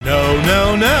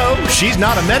She's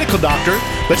not a medical doctor,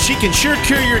 but she can sure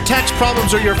cure your tax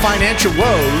problems or your financial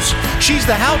woes. She's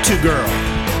the how-to girl.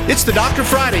 It's the Dr.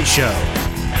 Friday Show.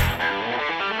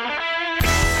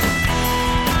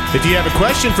 If you have a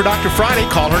question for Dr. Friday,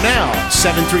 call her now,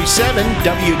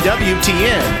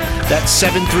 737-WWTN. That's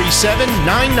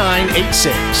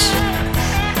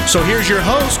 737-9986. So here's your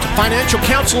host, financial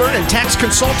counselor and tax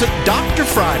consultant, Dr.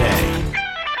 Friday.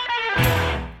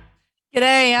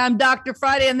 G'day, I'm Dr.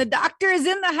 Friday, and the doctor is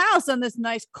in the house on this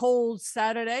nice cold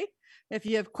Saturday. If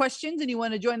you have questions and you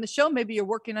want to join the show, maybe you're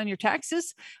working on your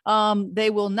taxes, they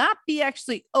will not be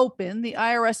actually open. The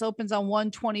IRS opens on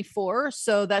 1/24,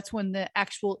 so that's when the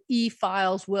actual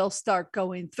e-files will start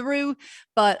going through.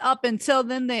 But up until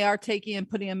then, they are taking and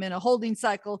putting them in a holding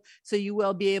cycle, so you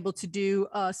will be able to do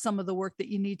some of the work that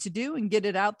you need to do and get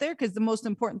it out there, because the most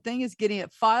important thing is getting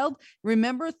it filed.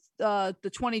 Remember, the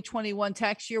 2021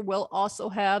 tax year will also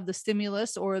have the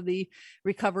stimulus or the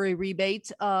recovery rebate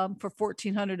for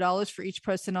 $1,400 for each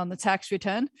person on the tax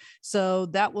return. So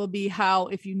that will be how,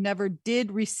 if you never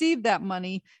did receive that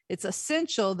money, it's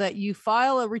essential that you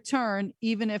file a return,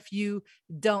 even if you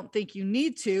don't think you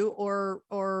need to, or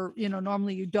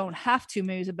normally you don't have to,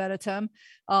 maybe is a better term.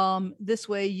 This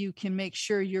way you can make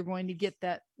sure you're going to get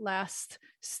that last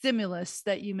stimulus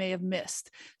that you may have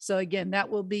missed. So again, that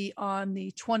will be on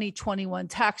the 2021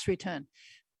 tax return.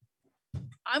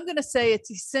 I'm going to say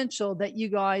it's essential that you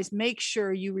guys make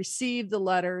sure you receive the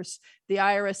letters. The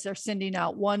IRS are sending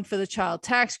out one for the child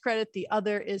tax credit. The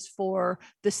other is for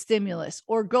the stimulus,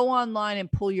 or go online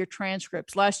and pull your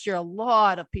transcripts. Last year, a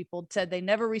lot of people said they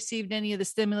never received any of the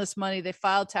stimulus money. They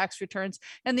filed tax returns,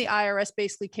 and the IRS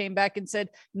basically came back and said,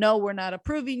 no, we're not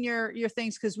approving your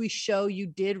things because we show you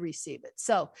did receive it.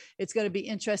 So it's going to be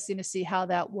interesting to see how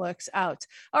that works out.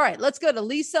 All right, let's go to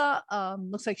Lisa.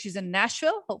 Looks like she's in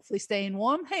Nashville, hopefully staying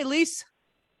warm. Hey, Lisa.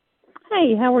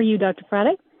 Hey, how are you, Dr.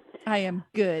 Friday? I am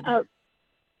good.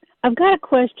 I've got a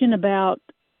question about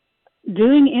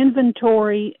doing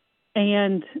inventory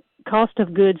and cost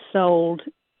of goods sold.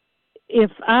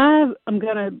 If I'm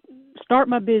going to start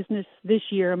my business this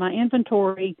year, my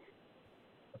inventory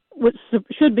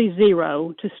should be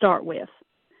zero to start with.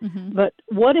 Mm-hmm. But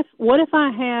what if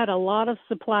I had a lot of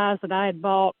supplies that I had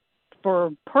bought for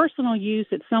personal use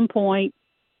at some point,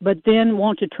 but then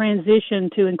want to transition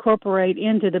to incorporate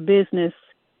into the business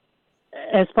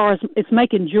as far as it's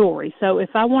making jewelry? So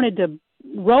if I wanted to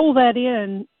roll that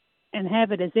in and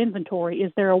have it as inventory,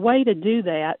 is there a way to do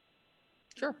that?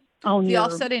 Sure. The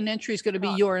offsetting entry is going to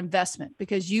be your investment,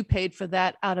 because you paid for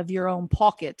that out of your own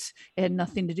pocket. It had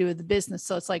nothing to do with the business.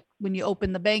 So it's like when you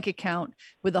open the bank account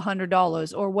with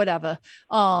 $100 or whatever,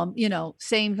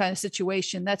 same kind of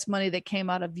situation. That's money that came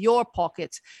out of your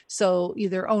pockets. So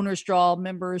either owner's drawl,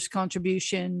 members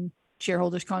contribution,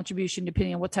 shareholders contribution,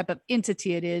 depending on what type of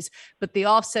entity it is. But the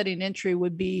offsetting entry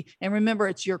would be, and remember,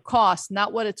 it's your cost,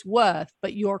 not what it's worth,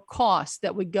 but your cost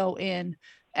that would go in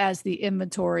as the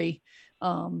inventory.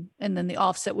 And then the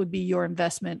offset would be your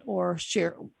investment or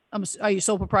share. Are you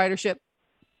sole proprietorship?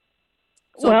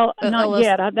 Not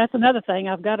yet. That's another thing.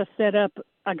 I've got to set up.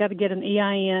 I got to get an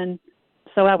EIN.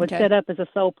 So I would set up as a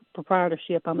sole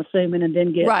proprietorship, I'm assuming, and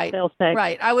then get sales tax.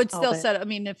 Right. I would still set up. I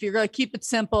mean, if you're going to keep it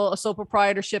simple, a sole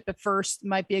proprietorship at first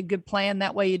might be a good plan.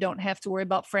 That way you don't have to worry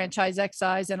about franchise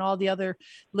excise and all the other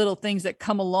little things that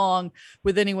come along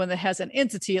with anyone that has an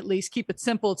entity. At least keep it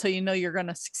simple until you know you're going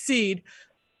to succeed.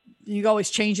 You can always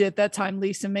change it at that time,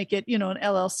 Lisa, and make it, an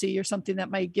LLC or something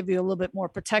that might give you a little bit more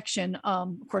protection.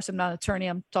 Of course, I'm not an attorney.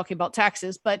 I'm talking about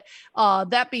taxes. But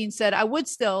that being said, I would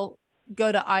still go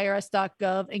to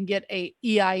irs.gov and get a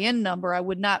EIN number. I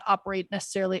would not operate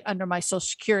necessarily under my social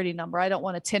security number. I don't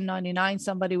want to 1099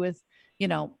 somebody with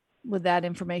that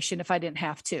information if I didn't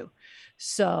have to.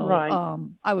 So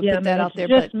I would put that out there.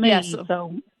 Just but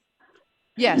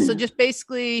me, so just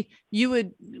basically you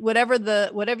would, whatever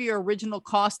your original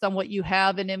cost on what you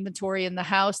have in inventory in the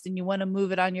house, and you want to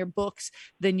move it on your books,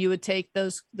 then you would take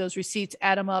those receipts,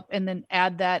 add them up, and then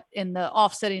add that in the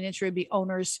offsetting entry would be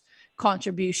owner's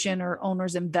contribution or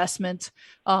owner's investment.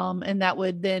 And that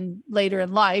would then later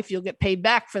in life, you'll get paid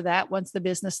back for that once the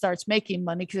business starts making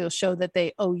money, because it'll show that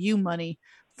they owe you money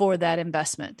for that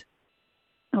investment.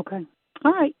 Okay.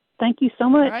 All right. Thank you so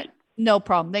much. All right. No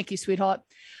problem. Thank you, sweetheart.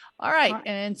 All right.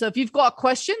 And so if you've got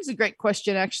questions, a great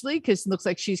question, actually, because it looks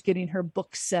like she's getting her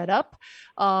book set up.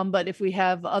 But if we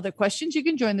have other questions, you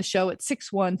can join the show at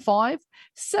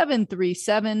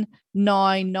 615-737-9986,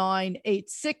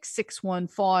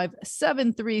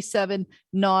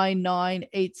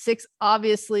 615-737-9986.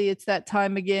 Obviously, it's that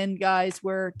time again, guys,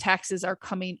 where taxes are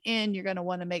coming in. You're going to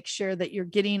want to make sure that you're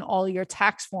getting all your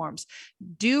tax forms.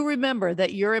 Do remember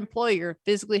that your employer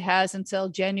physically has until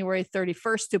January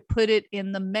 31st to put it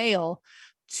in the mail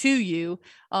to you.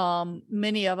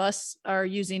 Many of us are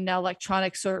using now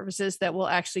electronic services that will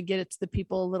actually get it to the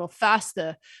people a little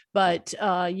faster, but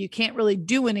you can't really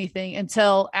do anything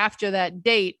until after that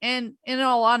date. And in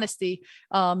all honesty,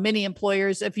 many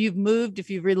employers, if you've moved, if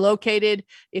you've relocated,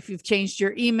 if you've changed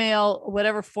your email,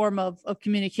 whatever form of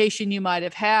communication you might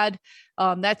have had,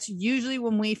 that's usually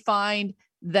when we find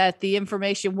that the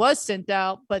information was sent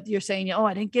out, but you're saying, oh,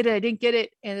 I didn't get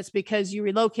it. And it's because you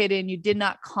relocated and you did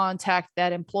not contact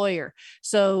that employer.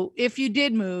 So if you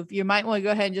did move, you might want to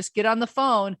go ahead and just get on the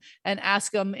phone and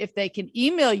ask them if they can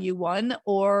email you one,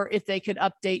 or if they could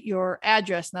update your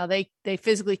address. Now they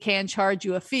physically can charge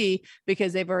you a fee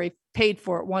because they've already paid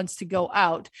for it once to go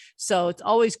out. So it's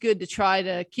always good to try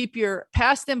to keep your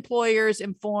past employers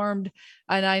informed.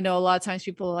 And I know a lot of times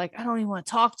people are like, I don't even want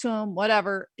to talk to them,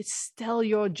 whatever. It's still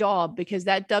your job, because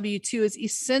that W-2 is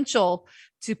essential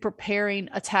to preparing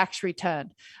a tax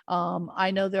return.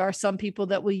 I know there are some people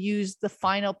that will use the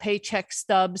final paycheck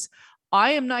stubs.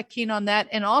 I am not keen on that.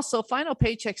 And also, final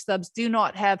paycheck stubs do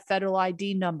not have federal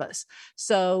ID numbers.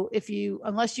 So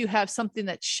unless you have something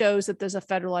that shows that there's a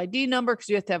federal ID number, because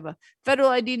you have to have a federal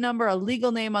ID number, a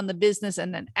legal name on the business,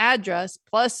 and an address,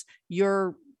 plus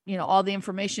your all the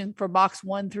information for box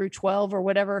 1 through 12 or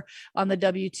whatever on the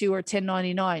W-2 or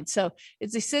 1099. So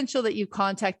it's essential that you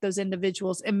contact those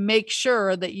individuals and make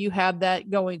sure that you have that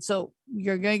going. So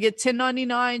you're going to get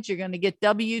 1099s, you're going to get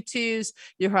W-2s,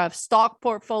 you'll have stock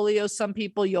portfolios. Some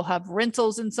people, you'll have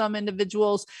rentals in some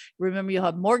individuals. Remember, you'll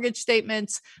have mortgage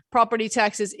statements, property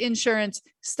taxes, insurance.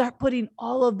 Start putting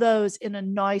all of those in a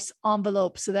nice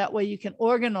envelope, so that way you can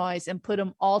organize and put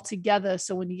them all together.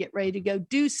 So when you get ready to go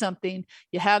do something,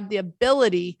 you have the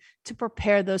ability to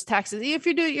prepare those taxes. Even if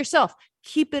you do it yourself,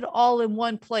 keep it all in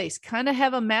one place. Kind of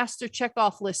have a master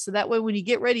checkoff list. So that way, when you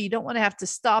get ready, you don't want to have to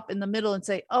stop in the middle and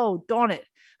say, oh, darn it,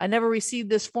 I never received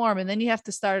this form. And then you have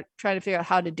to start trying to figure out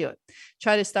how to do it.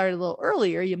 Try to start a little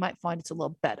earlier. You might find it's a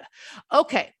little better.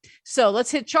 Okay. So let's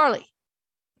hit Charlie.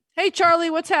 Hey, Charlie,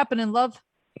 what's happening, love?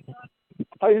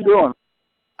 How you doing?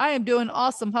 I am doing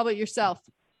awesome. How about yourself?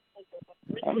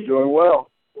 I'm doing well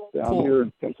down Cool. here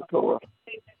in Pensacola.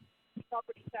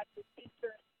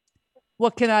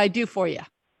 What can I do for you?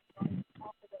 You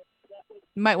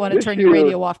might want to This turn your year-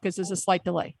 radio off because there's a slight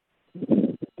delay.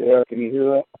 Yeah, can you hear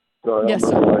that? Sorry, Yes, I'm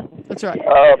sir. away. That's right.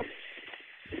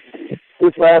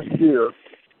 This last year,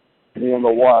 me and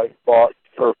the wife bought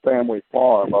her family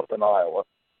farm up in Iowa.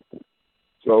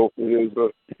 So it is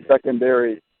a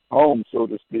secondary home, so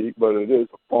to speak, but it is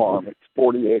a farm. It's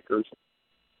 40 acres.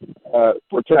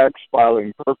 For tax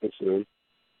filing purposes,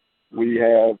 we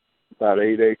have about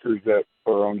 8 acres that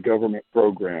are on government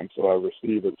programs, so I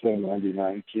receive a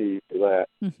 1099-G for that.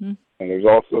 Mm-hmm. And there's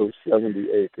also 70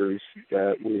 acres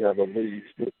that we have a lease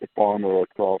with the farmer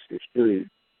across the street,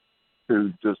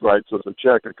 who just writes us a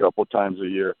check a couple times a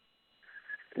year.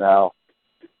 Now,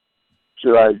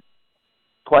 should I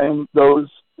claim those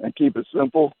and keep it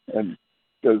simple? And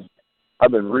because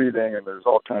I've been reading, and there's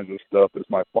all kinds of stuff as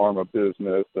my farm of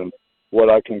business and what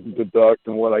I can deduct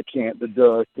and what I can't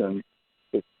deduct, and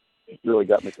it really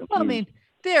got me confused. Well, I mean,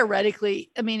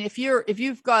 theoretically, if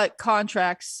you've got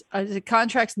contracts, is it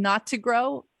contracts not to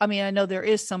grow? I mean, I know there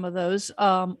is some of those,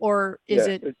 or is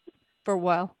it for a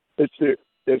while? It's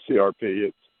CRP.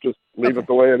 It's just leave Okay. it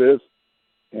the way it is,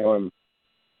 and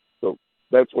so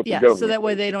that's what the government. So that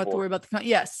way they don't have to worry about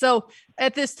Yes. So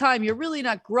at this time, you're really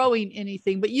not growing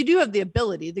anything, but you do have the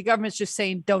ability. The government's just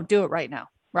saying, don't do it right now,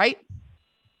 right?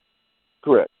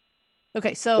 Correct.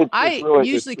 Okay. So I really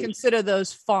usually consider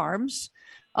those farms.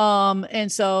 And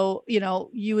so,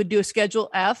 you would do a Schedule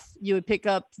F. You would pick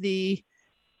up the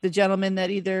gentleman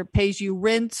that either pays you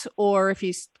rent, or if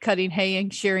he's cutting hay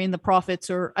and sharing the profits,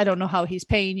 or I don't know how he's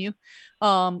paying you,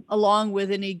 along with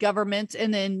any government.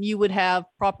 And then you would have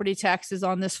property taxes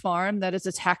on this farm. That is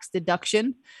a tax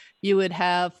deduction. You would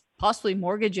have possibly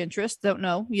mortgage interest. Don't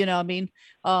know, you'd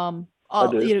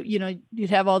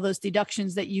have all those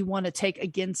deductions that you want to take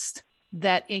against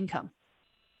that income.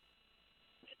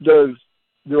 Do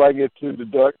I get to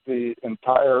deduct the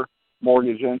entire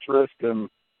mortgage interest and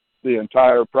the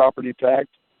entire property tax?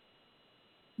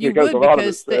 You Because would, a lot of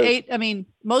because it the says- eight, I mean,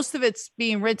 most of it's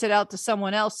being rented out to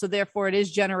someone else. So therefore it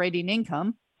is generating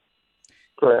income.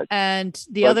 Correct. And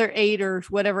the But- other 8 or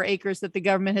whatever acres that the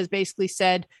government has basically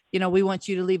said, we want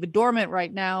you to leave it dormant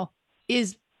right now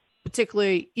is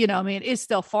particularly, it is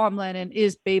still farmland and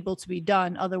is able to be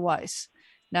done otherwise.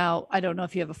 Now, I don't know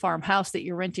if you have a farmhouse that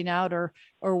you're renting out or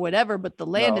whatever, but the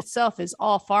land No. itself is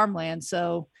all farmland.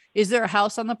 So is there a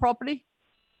house on the property?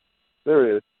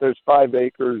 There is. There's 5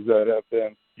 acres that have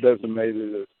been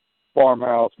designated as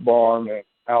farmhouse, barn, and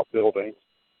outbuildings.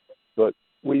 But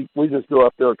we just go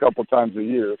up there a couple times a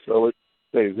year, so it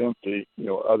stays empty,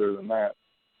 other than that.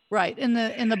 Right. In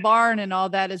the barn and all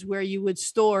that is where you would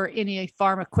store any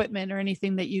farm equipment or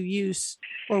anything that you use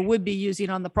or would be using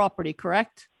on the property,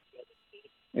 correct?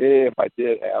 If I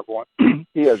did have one.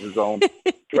 He has his own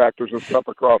tractors and stuff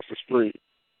across the street.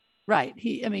 Right.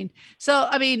 You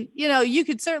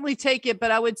could certainly take it,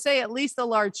 but I would say at least a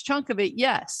large chunk of it,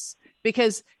 yes,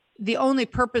 because the only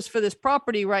purpose for this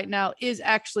property right now is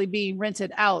actually being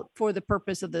rented out for the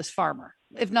purpose of this farmer,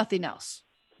 if nothing else.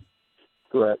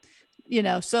 Correct.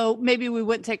 So maybe we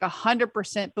wouldn't take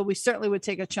 100%, but we certainly would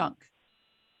take a chunk.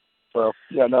 Well,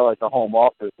 like the home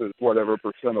office is whatever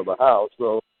percent of the house.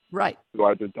 So Right. do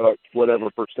I deduct whatever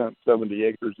percent 70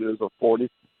 acres is of 40?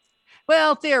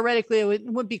 Well, theoretically, it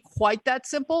wouldn't be quite that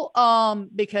simple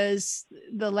because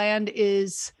the land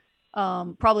is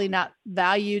probably not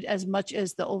valued as much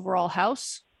as the overall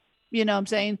house. You know what I'm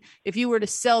saying? If you were to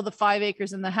sell the 5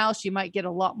 acres in the house, you might get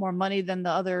a lot more money than the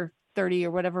other 30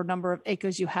 or whatever number of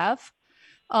acres you have.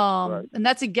 Right. And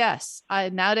that's a guess.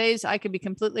 Nowadays, I could be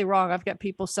completely wrong. I've got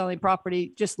people selling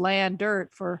property, just land,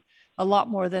 dirt for a lot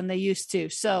more than they used to.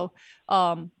 So,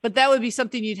 but that would be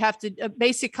something you'd have to, a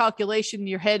basic calculation,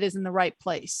 your head is in the right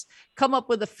place. Come up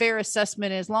with a fair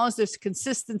assessment. As long as there's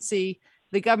consistency,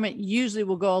 the government usually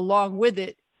will go along with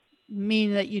it,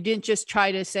 meaning that you didn't just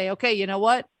try to say, okay, you know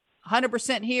what,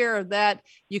 100% here or that.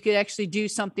 You could actually do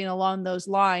something along those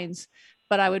lines.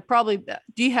 But I would probably,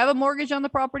 do you have a mortgage on the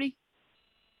property?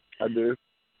 I do.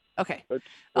 Okay. But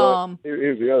Um,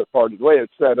 here's the other part. The way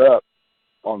it's set up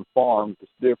on farms is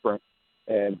different.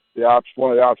 And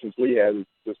one of the options we had is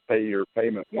just pay your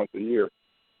payment once a year.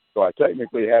 So I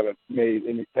technically haven't made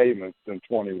any payments in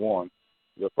 21.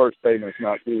 The first payment's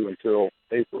not due until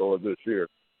April of this year.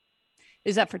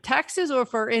 is that for taxes or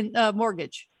for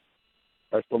mortgage?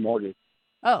 That's for mortgage.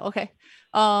 Oh, okay.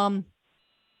 I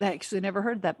actually never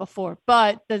heard that before,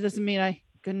 but that doesn't mean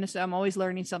goodness, I'm always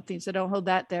learning something. So don't hold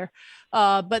that there.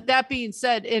 But that being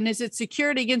said, and is it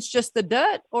secured against just the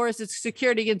debt or is it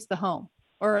secured against the home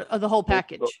or the whole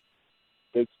package?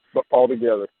 It's all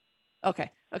together.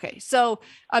 Okay. So,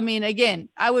 again,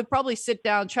 I would probably sit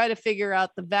down, try to figure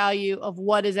out the value of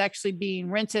what is actually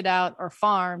being rented out or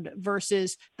farmed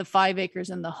versus the 5 acres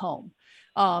in the home.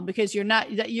 Because you're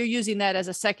using that as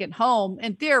a second home,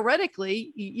 and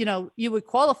theoretically, you would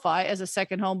qualify as a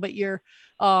second home, but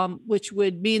which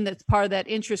would mean that part of that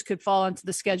interest could fall into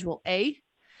the Schedule A,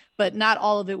 but not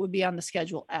all of it would be on the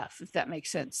Schedule F, if that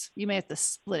makes sense. You may have to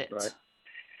split it. Right.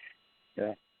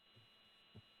 Yeah.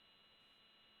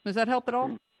 Does that help at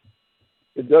all?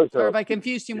 It does Or help. have I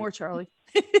confused you more, Charlie?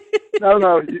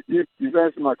 No, you've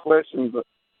answered my question, but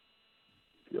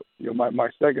my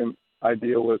second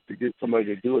idea was to get somebody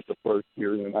to do it the first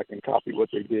year, and then I can copy what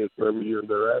they did for every year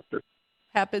thereafter.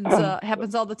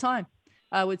 Happens all the time.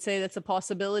 I would say that's a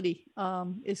possibility,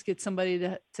 is get somebody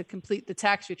to complete the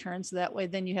tax return. So that way,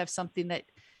 then you have something that,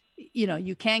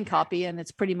 you can copy and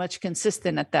it's pretty much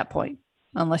consistent at that point,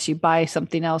 unless you buy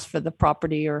something else for the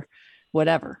property or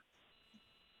whatever.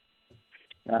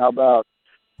 Now, how about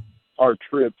our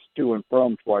trips to and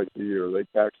from twice a year? Are they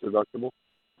tax deductible?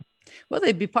 Well,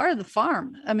 they'd be part of the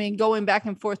farm. Going back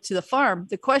and forth to the farm.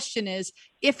 The question is,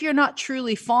 if you're not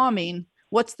truly farming,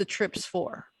 what's the trips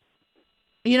for?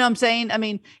 You know what I'm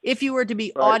saying? If you were to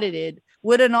be audited,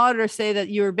 would an auditor say that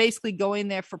you were basically going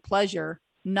there for pleasure,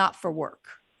 not for work?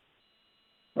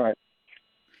 Right.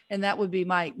 And that would be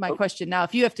my question. Now,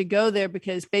 if you have to go there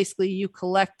because basically you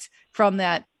collect from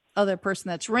that other person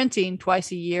that's renting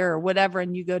twice a year or whatever,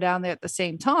 and you go down there at the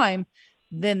same time,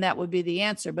 then that would be the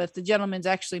answer. But if the gentleman's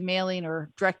actually mailing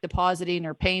or direct depositing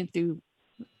or paying through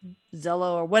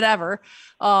Zillow or whatever,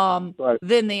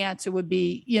 then the answer would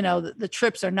be, the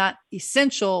trips are not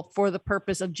essential for the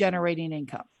purpose of generating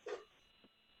income.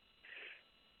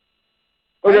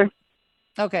 Okay. Right?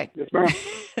 Okay. Yes, ma'am.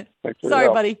 Sorry,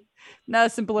 buddy. Not a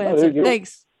simple answer.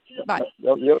 Thanks. Bye.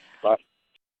 Yep. Bye.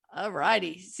 All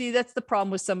righty. See, that's the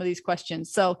problem with some of these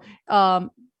questions. So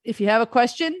if you have a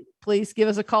question, please give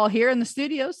us a call here in the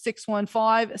studio,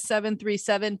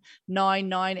 615-737-9986,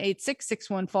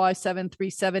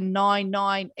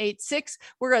 615-737-9986.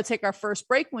 We're going to take our first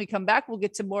break. When we come back, we'll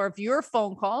get to more of your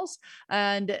phone calls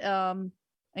and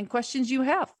questions you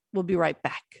have. We'll be right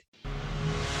back.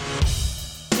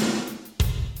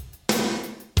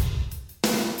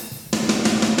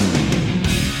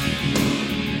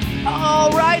 All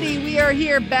righty, we are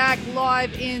here back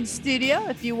live in studio.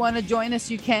 If you want to join us,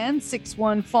 you can.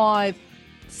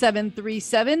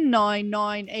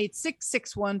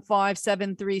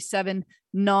 615-737-9986,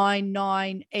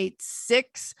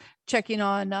 615-737-9986. Checking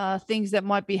on things that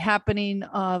might be happening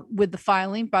with the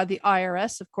filing by the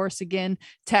IRS. Of course, again,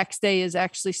 tax day is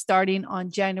actually starting on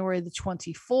January the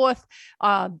 24th.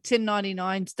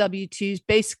 1099s, W-2s,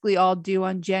 basically all due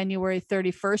on January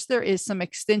 31st. There is some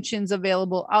extensions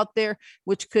available out there,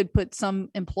 which could put some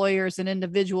employers and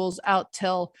individuals out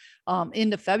till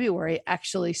into February,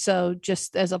 actually. So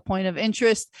just as a point of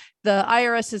interest, the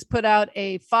IRS has put out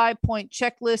a 5-point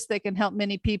checklist that can help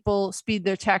many people speed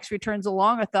their tax returns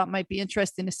along. I thought might be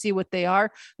interesting to see what they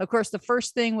are. Of course, the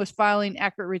first thing was filing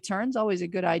accurate returns, always a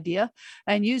good idea,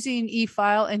 and using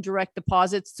e-file and direct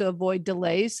deposits to avoid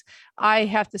delays. I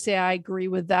have to say I agree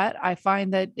with that. I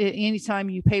find that anytime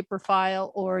you paper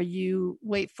file or you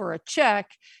wait for a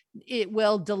check, it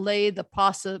will delay the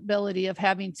possibility of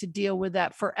having to deal with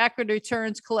that. For accurate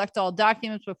returns, collect all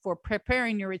documents before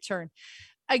preparing your return.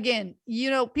 Again,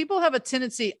 people have a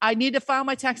tendency, I need to file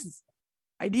my taxes.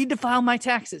 And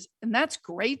that's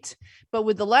great. But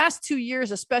with the last 2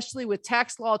 years, especially with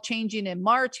tax law changing in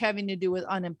March, having to do with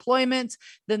unemployment,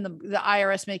 then the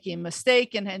IRS making a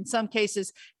mistake, and in some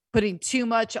cases, putting too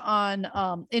much on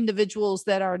individuals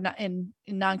that are not in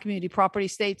non-community property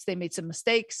states. They made some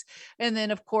mistakes. And then,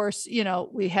 of course,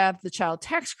 we have the child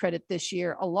tax credit this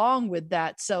year along with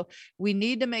that. So we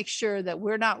need to make sure that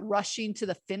we're not rushing to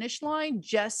the finish line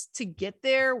just to get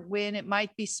there, when it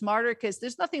might be smarter, because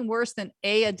there's nothing worse than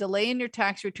a delay in your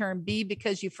tax return, B,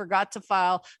 because you forgot to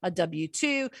file a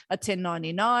W-2, a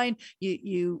 1099,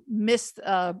 you missed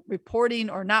reporting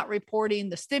or not reporting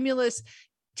the stimulus.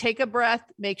 Take a breath,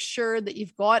 make sure that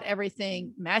you've got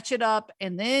everything, match it up,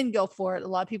 and then go for it. A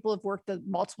lot of people have worked at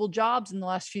multiple jobs in the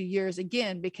last few years,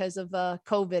 again, because of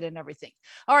COVID and everything.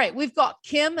 All right, we've got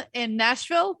Kim in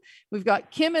Nashville.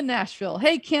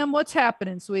 Hey, Kim, what's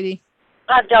happening, sweetie?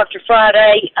 Hi, Dr.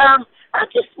 Friday. I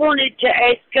just wanted to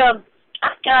ask,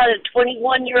 I've got a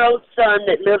 21-year-old son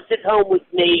that lives at home with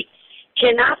me.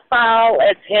 Can I file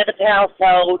as head of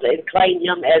household and claim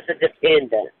him as a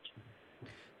dependent?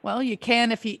 Well, you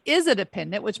can if he is a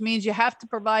dependent, which means you have to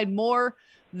provide more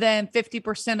than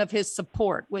 50% of his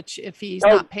support, which if he's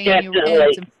not paying you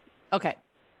rent. Okay.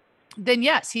 Then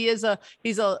yes, he's a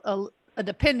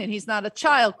dependent. He's not a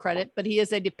child credit, but he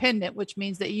is a dependent, which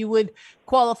means that you would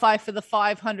qualify for the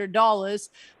 $500.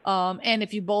 And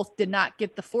if you both did not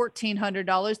get the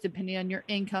 $1,400, depending on your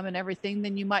income and everything,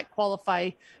 then you might qualify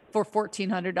for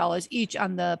 $1,400 each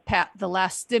on the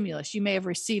last stimulus. You may have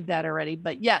received that already,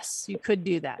 but yes, you could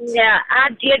do that. Yeah, I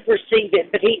did receive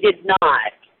it, but he did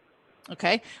not.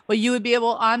 Okay. Well, you would be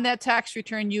able, on that tax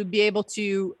return, you'd be able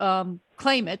to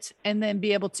claim it and then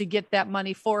be able to get that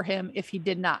money for him if he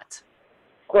did not.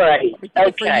 Great.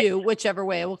 Okay. For you, whichever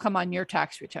way, it will come on your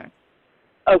tax return.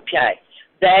 Okay.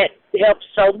 That helps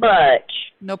so much.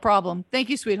 No problem. Thank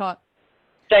you, sweetheart.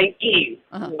 Thank you.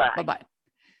 Bye. Bye-bye.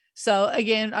 So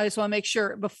again, I just want to make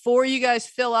sure before you guys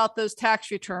fill out those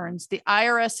tax returns, the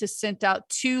IRS has sent out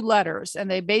 2 letters, and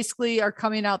they basically are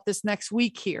coming out this next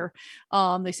week here.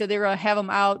 They said they're going to have them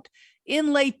out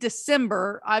in late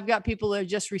December. I've got people that are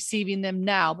just receiving them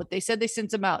now, but they said they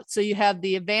sent them out. So you have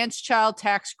the advanced child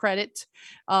tax credit.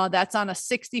 That's on a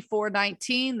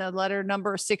 6419, the letter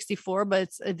number 64, but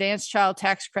it's advanced child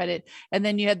tax credit. And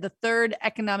then you had the third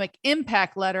economic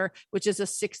impact letter, which is a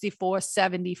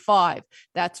 6475.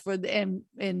 That's for the,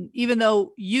 and even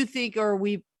though you think,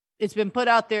 it's been put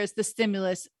out there as the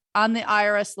stimulus, on the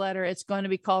IRS letter, it's going to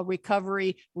be called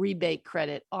Recovery Rebate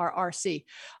Credit, RRC.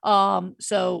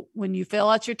 So when you fill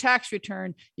out your tax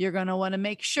return, you're going to want to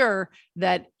make sure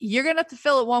that you're going to have to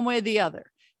fill it one way or the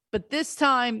other. But this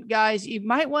time, guys, you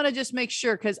might want to just make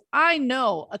sure, because I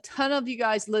know a ton of you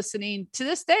guys listening to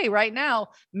this day right now,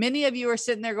 many of you are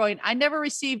sitting there going, I never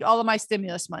received all of my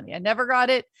stimulus money. I never got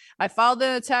it. I filed in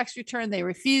a tax return. They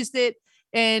refused it.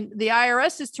 And the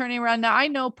IRS is turning around. Now, I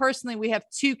know personally we have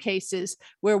 2 cases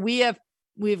where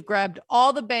we've grabbed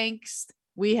all the banks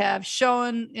We have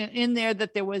shown in there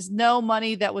that there was no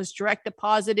money that was direct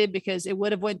deposited because it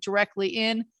would have went directly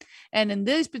in. And in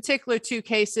these particular two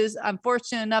cases, I'm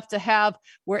fortunate enough to have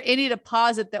where any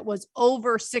deposit that was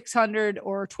over 600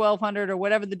 or 1200 or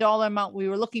whatever the dollar amount we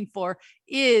were looking for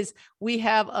is, we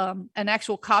have an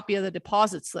actual copy of the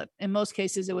deposit slip. In most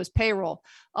cases, it was payroll.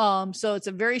 So it's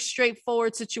a very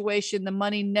straightforward situation. The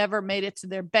money never made it to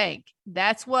their bank.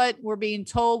 That's what we're being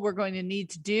told we're going to need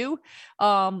to do.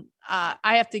 I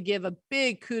have to give a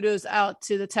big kudos out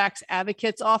to the tax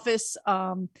advocate's office.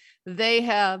 They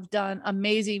have done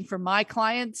amazing for my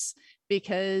clients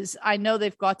because I know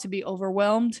they've got to be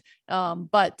overwhelmed.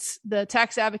 But the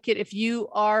tax advocate, if you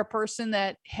are a person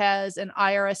that has an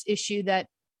IRS issue that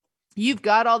you've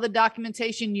got all the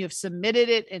documentation, you've submitted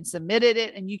it,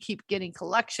 and you keep getting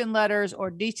collection letters or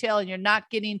detail, and you're not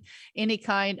getting any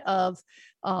kind of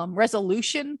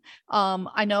resolution.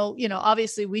 I know,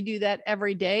 obviously we do that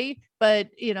every day, but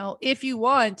if you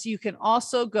want, you can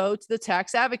also go to the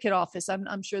tax advocate office.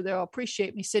 I'm sure they'll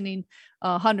appreciate me sending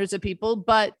hundreds of people,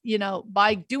 but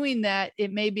by doing that,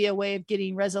 it may be a way of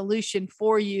getting resolution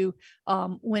for you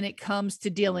when it comes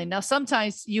to dealing. Now,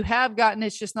 sometimes you have gotten,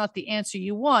 it's just not the answer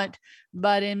you want,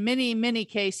 but in many, many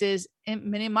cases,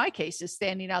 in many of my cases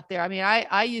standing out there,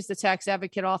 I use the tax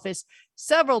advocate office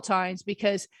several times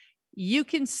because you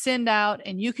can send out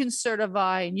and you can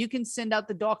certify and you can send out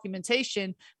the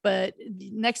documentation, but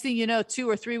next thing you know, 2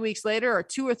 or 3 weeks later or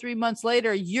 2 or 3 months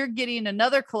later, you're getting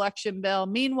another collection bill.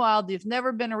 Meanwhile, there's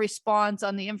never been a response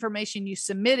on the information you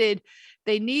submitted.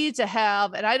 They need to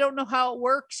have, and I don't know how it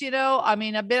works, I've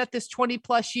been at this 20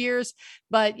 plus years,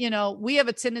 but we have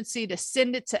a tendency to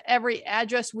send it to every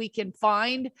address we can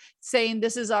find saying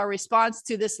this is our response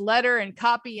to this letter and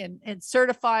copy and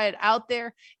certify it out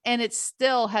there. And it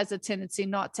still has a tendency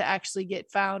not to actually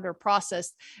get found or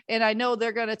processed. And I know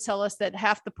they're going to tell us that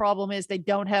half the problem is they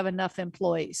don't have enough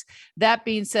employees. That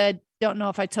being said, don't know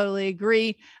if I totally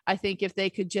agree. I think if they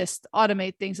could just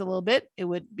automate things a little bit, it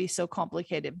would be so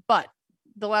complicated. But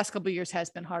the last couple of years has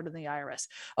been hard on the IRS.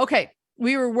 Okay.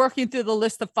 We were working through the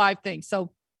list of 5 things.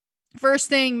 So first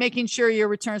thing, making sure your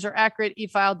returns are accurate,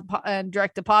 e-file and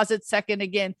direct deposit. Second,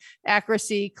 again,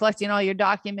 accuracy, collecting all your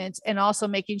documents, and also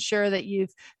making sure that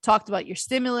you've talked about your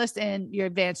stimulus and your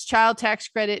advanced child tax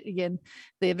credit. Again,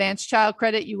 the advanced child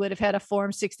credit, you would have had a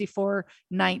form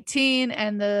 6419,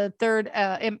 and the third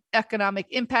economic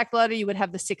impact letter, you would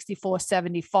have the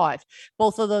 6475.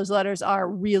 Both of those letters are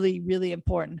really, really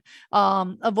important.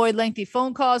 Avoid lengthy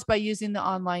phone calls by using the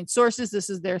online sources. This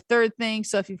is their third thing.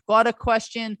 So if you've got a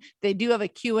question, they do have a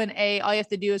Q&A. All you have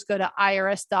to do is go to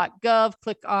irs.gov,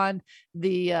 click on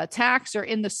the tax, or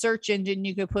in the search engine,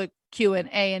 you could put Q&A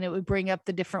and it would bring up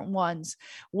the different ones.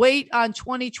 Wait on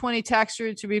 2020 tax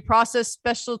return to be processed.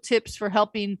 Special tips for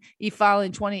helping e-file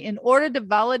in 20. In order to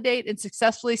validate and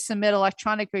successfully submit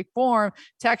electronic form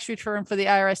tax return for the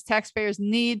IRS, taxpayers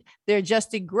need their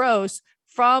adjusted gross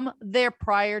from their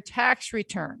prior tax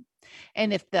return.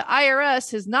 And if the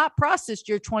IRS has not processed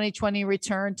your 2020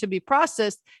 return to be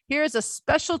processed, here's a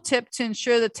special tip to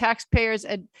ensure the taxpayers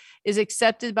is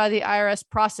accepted by the IRS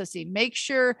processing. Make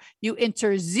sure you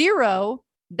enter $0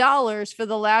 for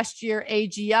the last year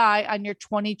AGI on your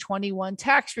 2021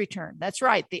 tax return. That's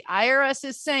right. The IRS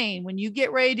is saying when you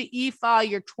get ready to e-file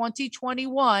your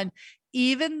 2021,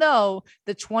 even though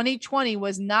the 2020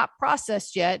 was not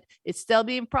processed yet, it's still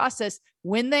being processed.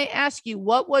 When they ask you,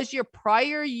 what was your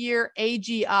prior year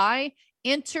AGI?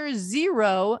 Enter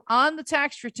 $0 on the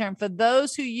tax return. For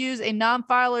those who use a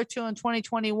non-filer tool in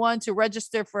 2021 to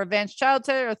register for advanced child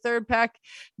tax or third pack,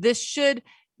 they should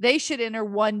enter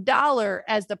 $1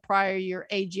 as the prior year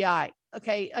AGI.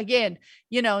 Okay. Again,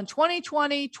 in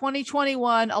 2020,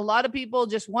 2021, a lot of people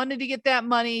just wanted to get that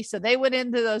money. So they went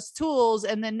into those tools.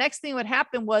 And the next thing what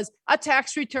happened was a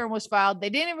tax return was filed. They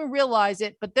didn't even realize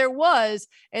it, but there was.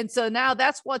 And so now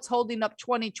that's what's holding up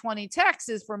 2020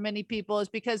 taxes for many people, is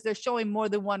because they're showing more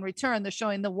than one return. They're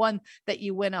showing the one that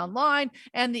you went online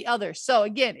and the other. So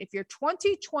again, if your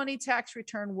 2020 tax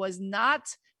return was not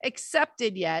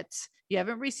accepted yet, you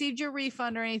haven't received your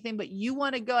refund or anything, but you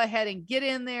want to go ahead and get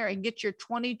in there and get your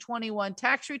 2021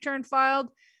 tax return filed.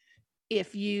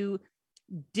 If you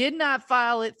did not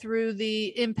file it through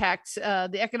the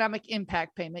economic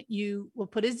impact payment, you will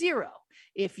put a $0.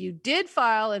 If you did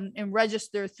file and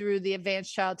register through the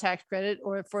advanced child tax credit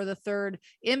or for the third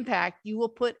impact, you will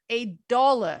put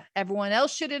 $1. Everyone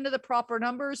else should enter the proper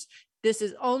numbers. This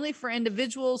is only for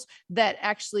individuals that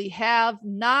actually have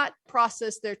not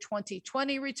processed their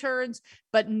 2020 returns,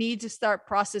 but need to start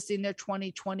processing their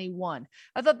 2021.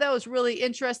 I thought that was really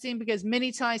interesting because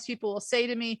many times people will say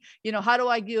to me, how do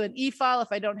I do an e-file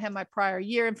if I don't have my prior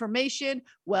year information?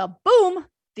 Well, boom.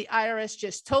 The IRS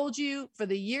just told you for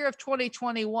the year of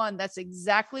 2021, that's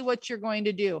exactly what you're going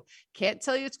to do. Can't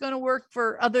tell you it's going to work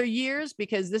for other years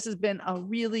because this has been a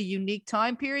really unique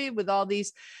time period with all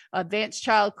these advanced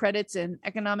child credits and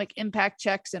economic impact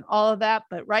checks and all of that.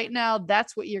 But right now,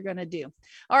 that's what you're going to do.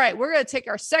 All right, we're going to take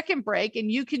our second break,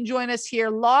 and you can join us here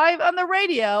live on the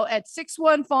radio at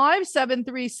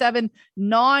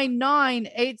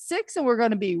 615-737-9986. And we're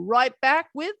going to be right back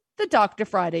with the Dr.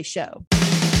 Friday Show.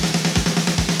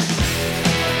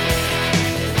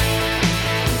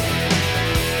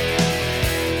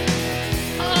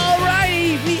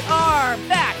 We are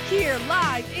back here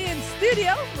live in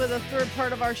studio with a third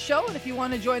part of our show. And if you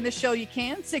want to join the show, you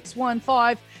can.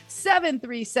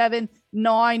 615-737-9986,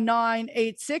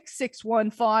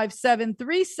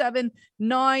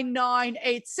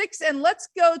 615-737-9986. And let's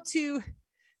go to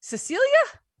Cecilia.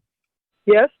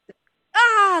 Yes.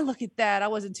 Look at that. I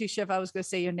wasn't too sure if I was going to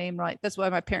say your name right. That's why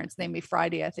my parents named me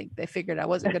Friday. I think they figured I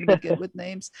wasn't going to be good with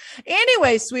names.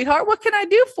 Anyway, sweetheart, what can I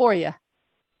do for you?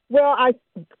 Well,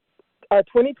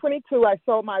 2022, I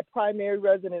sold my primary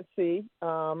residency.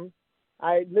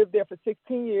 I lived there for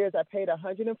 16 years. I paid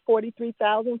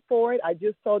 $143,000 for it. I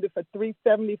just sold it for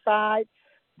 $375,000.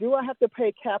 Do I have to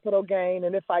pay capital gain?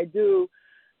 And if I do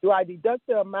I deduct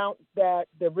the amount that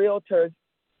the realtors,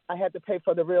 I had to pay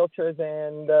for the realtors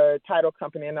and the title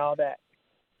company and all that?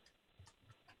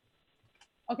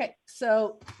 Okay,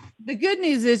 so the good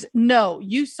news is no,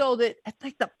 you sold it at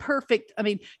like the perfect. I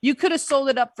mean, you could have sold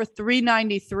it up for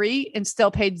 $393 and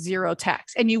still paid zero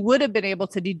tax, and you would have been able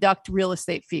to deduct real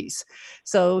estate fees.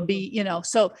 So it'd be,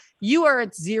 so you are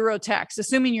at zero tax,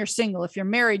 assuming you're single. If you're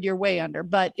married, you're way under,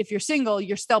 but if you're single,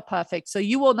 you're still perfect. So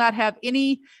you will not have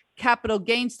any capital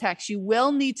gains tax. You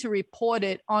will need to report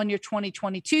it on your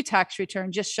 2022 tax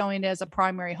return, just showing it as a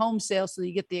primary home sale. So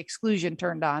you get the exclusion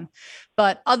turned on.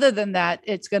 But other than that,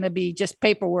 it's going to be just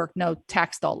paperwork, no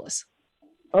tax dollars.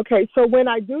 Okay. So when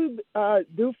I do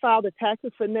file the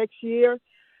taxes for next year,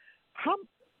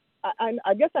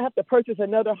 I guess I have to purchase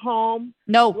another home.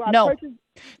 No,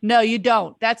 you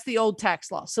don't. That's the old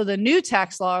tax law. So the new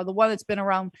tax law, or the one that's been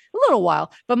around a little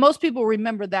while, but most people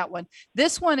remember that one.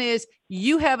 This one is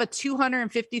you have a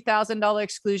 $250,000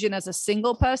 exclusion as a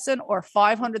single person or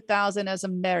 $500,000 as a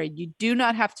married. You do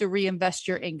not have to reinvest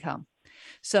your income.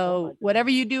 So whatever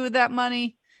you do with that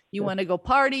money, you want to go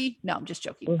party? No, I'm just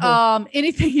joking. Mm-hmm.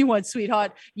 Anything you want,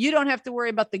 sweetheart. You don't have to worry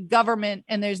about the government,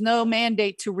 and there's no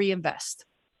mandate to reinvest.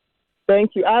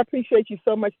 Thank you. I appreciate you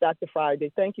so much, Dr.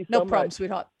 Friday. Thank you so much. No problem,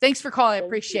 sweetheart. Thanks for calling. I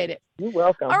appreciate it. You're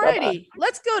welcome. All righty.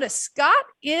 Let's go to Scott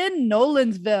in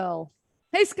Nolensville.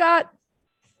 Hey, Scott.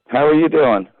 How are you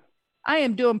doing? I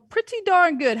am doing pretty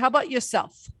darn good. How about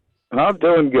yourself? I'm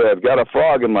doing good. Got a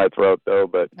frog in my throat, though,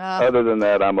 but other than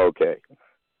that, I'm okay.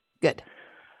 Good.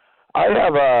 I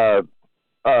have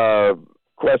a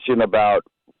question about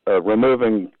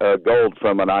removing gold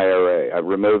from an IRA. I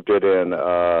removed it in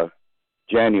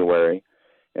January,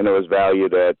 and it was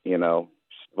valued at, we'll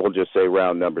just say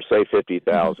round number, say $50,000.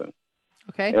 Mm-hmm.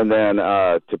 Okay. And then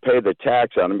to pay the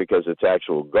tax on it, because it's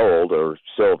actual gold or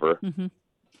silver, mm-hmm.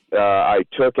 I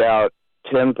took out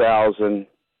 $10,000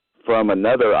 from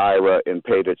another IRA and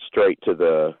paid it straight to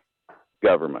the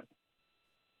government.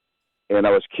 And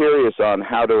I was curious on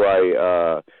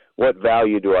what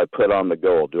value do I put on the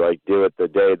gold? Do I do it the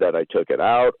day that I took it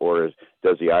out, or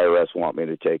does the IRS want me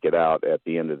to take it out at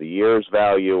the end of the year's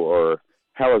value, or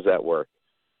how does that work?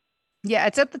 Yeah,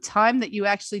 it's at the time that you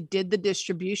actually did the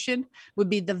distribution would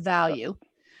be the value.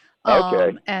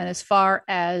 Okay. And as far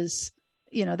as,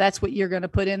 that's what you're going to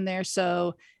put in there.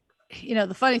 So,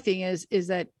 the funny thing is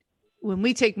that when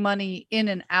we take money in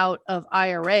and out of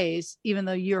IRAs, even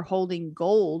though you're holding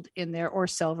gold in there or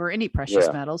silver, any precious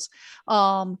metals,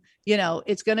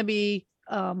 it's going to be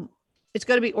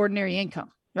ordinary income,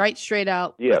 right? Straight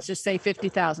out. Yes. Let's just say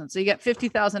 50,000. So you got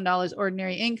 $50,000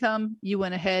 ordinary income. You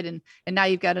went ahead and now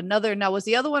you've got another. Now, was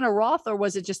the other one a Roth, or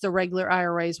was it just a regular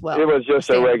IRA as well? It was just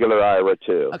a regular IRA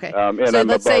too. Okay. And so I'm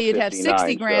let's say you'd have 59,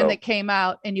 60 grand that came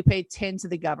out and you paid 10 to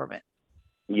the government.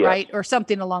 Yes. Right. Or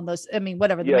something along those. I mean,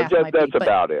 whatever the math might that's be. That's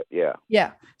about it. Yeah.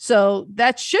 Yeah. So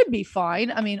that should be fine.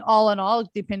 I mean, all in all,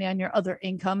 depending on your other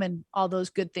income and all those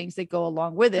good things that go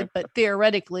along with it. But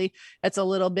theoretically, that's a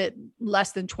little bit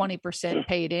less than 20%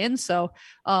 paid in. So,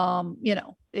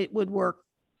 it would work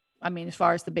I mean, as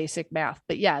far as the basic math,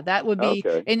 but yeah, that would be,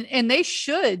 and they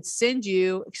should send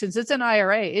you, since it's an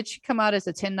IRA, it should come out as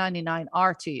a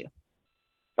 1099-R to you.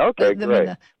 Okay, great.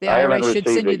 The IRS should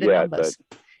send you the numbers.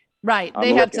 Right.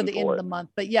 They have to the end of the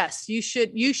month, but yes, you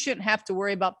shouldn't have to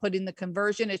worry about putting the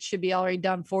conversion. It should be already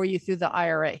done for you through the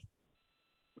IRA.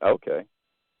 Okay.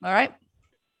 All right.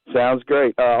 Sounds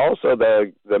great. Also,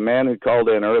 the man who called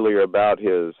in earlier about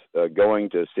his going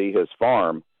to see his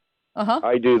farm,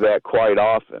 I do that quite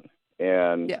often.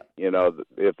 And,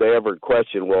 if they ever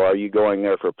question, well, are you going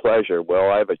there for pleasure? Well,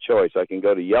 I have a choice. I can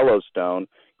go to Yellowstone,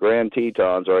 Grand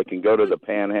Tetons, or I can go to the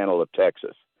Panhandle of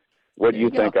Texas. What do you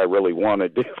think I really want to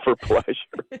do for pleasure?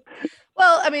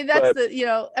 Well, I mean, that's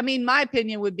my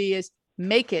opinion would be is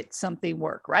make it something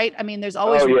work, right? I mean, there's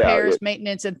always repairs,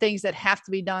 maintenance, and things that have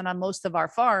to be done on most of our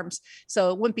farms.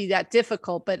 So it wouldn't be that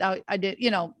difficult, but I did,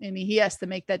 he has to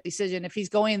make that decision. If he's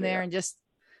going there and just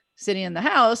sitting in the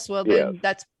house, well, then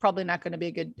that's probably not going to be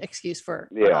a good excuse for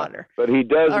an auditor. But he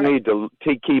does need to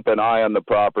keep an eye on the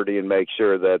property and make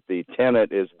sure that the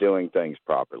tenant is doing things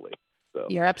properly. So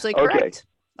you're absolutely correct.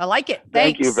 I like it.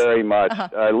 Thank you very much.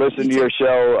 I listen to your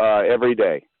show every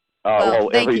day.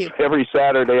 Every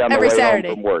Saturday on the way home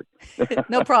from work.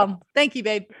 No problem. Thank you,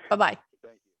 babe. Bye-bye.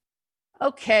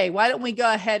 Okay, why don't we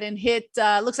go ahead and hit,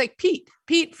 looks like Pete.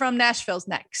 Pete from Nashville's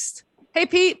next. Hey,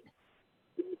 Pete.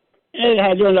 Hey,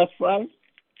 how you doing last Friday?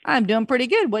 I'm doing pretty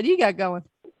good. What do you got going?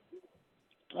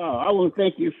 I want to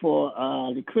thank you for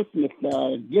the Christmas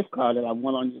gift card that I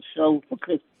won on your show for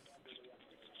Christmas.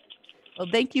 Well,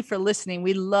 thank you for listening.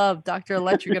 We love Dr.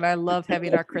 Electric, and I love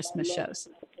having our Christmas shows.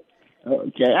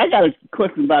 Okay, I got a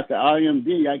question about the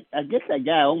RMD. I guess that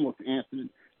guy almost answered it.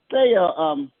 Say,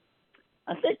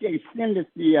 I think they extended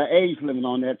the age limit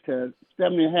on that to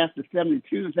 70.5 to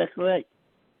 72. Is that correct?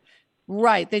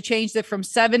 Right. They changed it from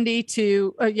 70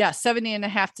 to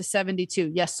 70.5 to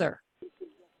 72. Yes, sir.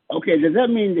 Okay. Does that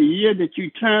mean the year that you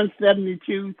turn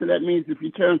 72? So that means if you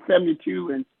turn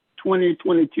 72 in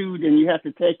 2022, then you have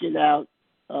to take it out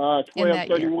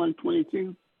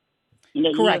 12/31/22?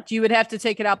 Correct. You would have to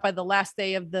take it out by the last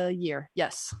day of the year.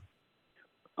 Yes.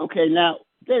 Okay. Now,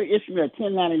 they issue me a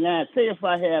 1099. Say if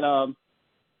I had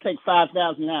take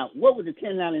 5,000 out, what would the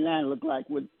 1099 look like?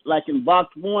 Like in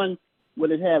box 1,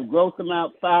 would it have gross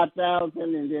amount 5,000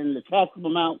 and then the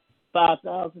taxable amount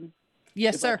 5,000?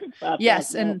 Yes, sir.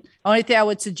 Yes. And only thing I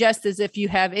would suggest is if you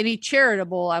have any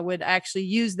charitable, I would actually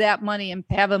use that money and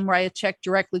have them write a check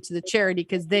directly to the charity,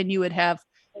 because then you would have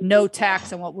no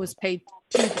tax on what was paid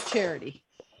to the charity.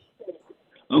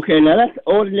 Okay. Now that's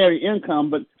ordinary income,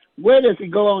 but where does it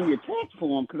go on your tax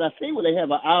form? Because I see where they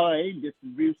have an IRA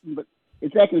distribution, but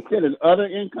is that considered other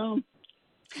income?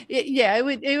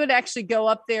 It would actually go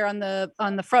up there on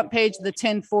the front page of the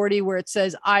 1040 where it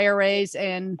says IRAs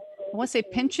and I want to say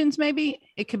pensions. Maybe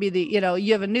it could be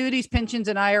you have annuities, pensions,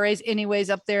 and IRAs anyways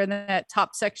up there in that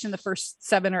top section, the first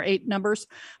 7 or 8 numbers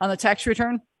on the tax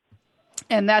return.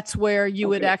 And that's where you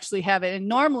would actually have it. And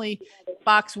normally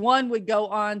box 1 would go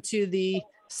on to the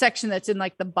section that's in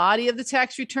like the body of the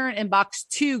tax return, and box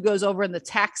 2 goes over in the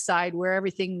tax side where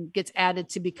everything gets added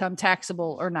to become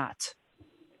taxable or not.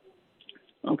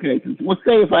 Okay. Well,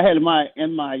 say if I had in my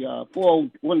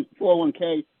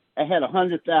 401k, I had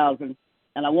 100,000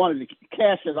 and I wanted to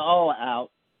cash it all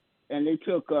out, and they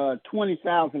took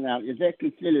 20,000 out. Is that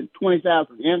considered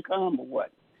 20,000 income or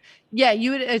what? Yeah,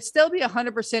 it'd still be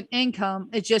 100% income.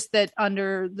 It's just that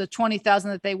under the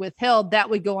 20,000 that they withheld, that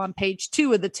would go on page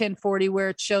 2 of the 1040 where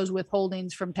it shows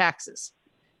withholdings from taxes.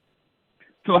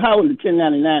 So how would the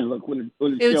 1099 look? Would it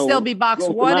would still be box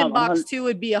 1 and box 2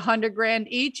 would be $100,000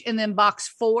 each, and then box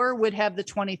 4 would have the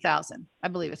 20,000. I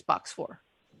believe it's box 4.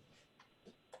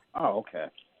 Oh, okay.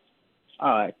 All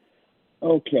right.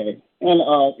 Okay. And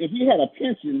if you had a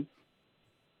pension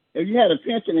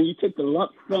and you took the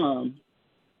lump sum,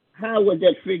 how would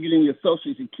that figure in your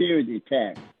Social Security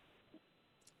tax?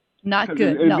 Not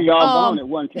good. It'd be all gone at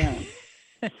one time.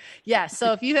 Yeah.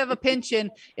 So if you have a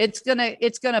pension, it's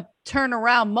gonna turn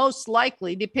around most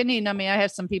likely, depending. I mean, I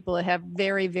have some people that have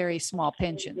very, very small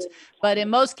pensions, but in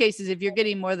most cases, if you're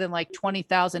getting more than like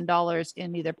 $20,000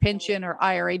 in either pension or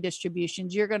IRA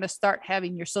distributions, you're going to start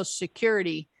having your Social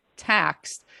Security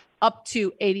taxed up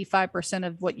to 85%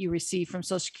 of what you receive from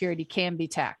Social Security can be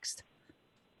taxed.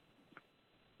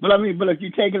 But if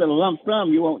you take it in a lump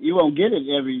sum, you won't get it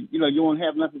you won't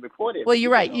have nothing before that. Well,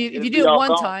 you're right. If you do it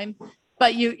one time.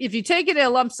 But if you take it in a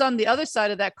lump sum, the other side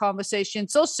of that conversation,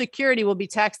 Social Security will be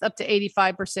taxed up to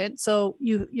 85%. So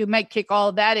you might kick all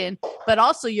of that in, but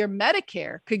also your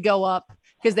Medicare could go up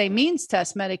because they means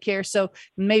test Medicare. So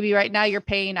maybe right now you're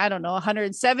paying, I don't know,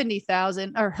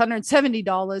 $170,000 or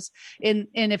 $170. And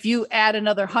if you add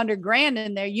another $100,000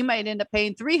 in there, you might end up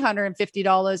paying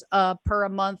 $350 per a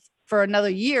month for another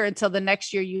year until the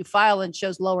next year you file and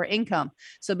shows lower income.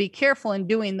 So be careful in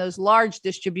doing those large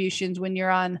distributions when you're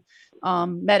on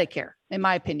Medicare, in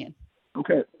my opinion.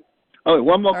 Okay. Oh,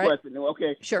 one more All right. question.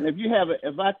 Okay. Sure. And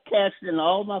if I cashed in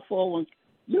all my 401,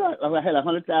 if I had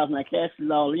 $100,000, I cashed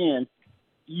it all in,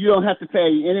 you don't have to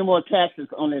pay any more taxes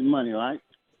on that money, right?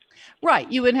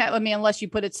 Right. You wouldn't have, unless you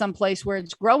put it someplace where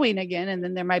it's growing again, and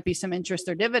then there might be some interest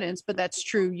or dividends, but that's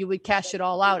true. You would cash it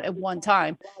all out at one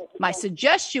time. My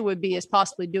suggestion would be is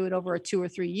possibly do it over 2 or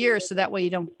 3 years. So that way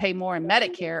you don't pay more in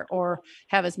Medicare or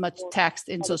have as much taxed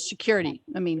in Social Security.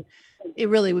 It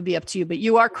really would be up to you, but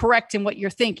you are correct in what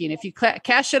you're thinking. If you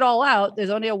cash it all out,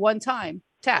 there's only a one-time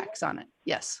tax on it.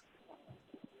 Yes.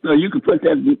 So you can put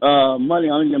that money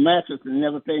on your mattress and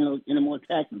never pay any more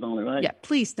taxes on it, right? Yeah,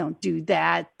 please don't do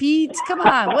that, Pete. Come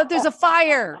on. What? There's a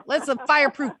fire. Let's a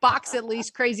fireproof box at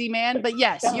least, crazy man. But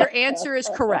yes, your answer is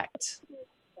correct.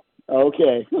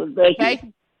 Okay. Thank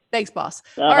you. Thanks, boss.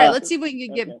 All right, let's see if we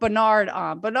can get Bernard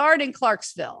on. Bernard in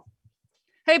Clarksville.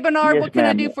 Hey, Bernard, Yes, what can I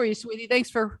ma'am. do for you, sweetie? Thanks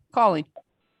for calling.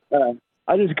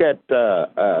 I just got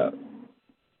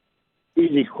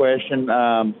easy question.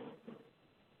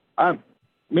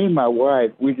 Me and my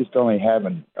wife, we just only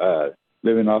having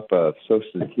living off of Social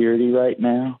Security right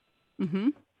now, Mm-hmm.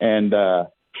 and the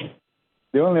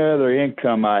only other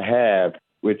income I have,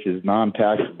 which is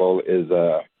non-taxable, is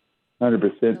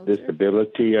 100%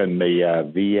 disability on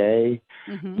the VA.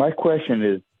 Mm-hmm. My question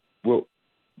is, well,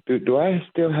 do I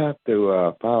still have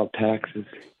to file taxes?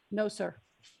 No, sir.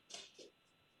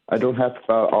 I don't have to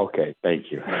file. Okay,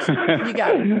 thank you. You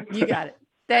got it. You got it.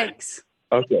 Thanks.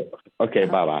 Okay.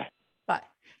 Bye-bye. Bye.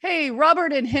 Hey,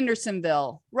 Robert in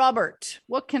Hendersonville. Robert,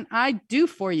 what can I do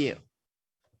for you?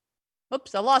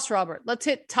 Oops, I lost Robert. Let's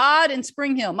hit Todd in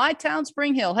Spring Hill. My town,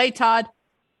 Spring Hill. Hey, Todd.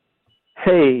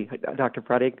 Hey, Dr.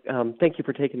 Friday. Thank you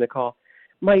for taking the call.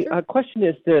 My question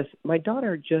is this. My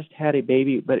daughter just had a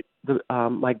baby, but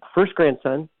my first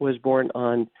grandson was born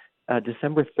on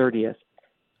December 30th.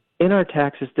 In our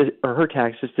taxes, her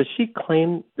taxes, does she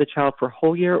claim the child for a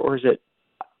whole year, or is it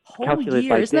calculated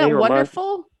by Isn't day that or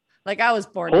wonderful? month? Like I was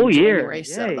born Whole in year. January,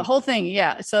 so Yay. the whole thing,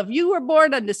 yeah. So if you were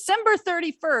born on December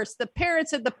 31st, the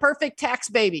parents had the perfect tax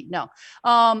baby. No,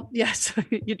 yes,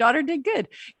 your daughter did good.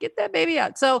 Get that baby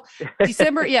out. So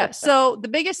December, yeah. So the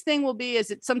biggest thing will be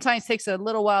is it sometimes takes a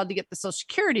little while to get the Social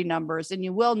Security numbers, and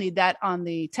you will need that on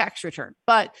the tax return.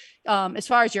 But as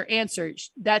far as your answer,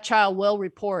 that child will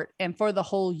report, and for the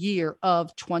whole year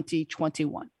of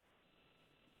 2021.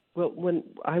 Well, when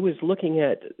I was looking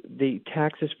at the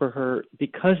taxes for her,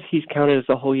 because he's counted as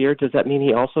a whole year, does that mean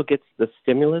he also gets the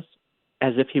stimulus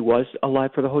as if he was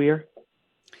alive for the whole year?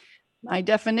 My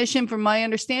definition, from my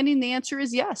understanding, the answer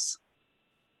is yes.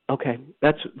 Okay,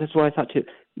 that's what I thought too.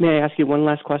 May I ask you one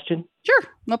last question? Sure,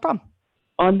 no problem.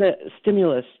 On the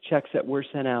stimulus checks that were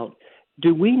sent out,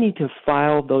 do we need to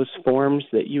file those forms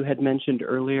that you had mentioned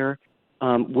earlier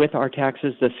with our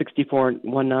taxes, the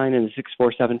 6419 and the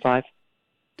 6475?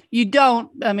 You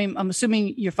don't, I'm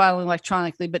assuming you're filing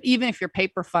electronically, but even if you're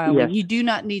paper filing, Yes. You do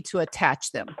not need to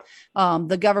attach them.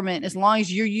 The government, as long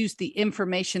as you use the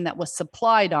information that was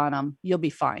supplied on them, you'll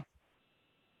be fine.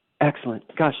 Excellent.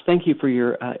 Gosh, thank you for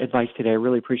your advice today. I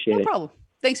really appreciate it. No problem.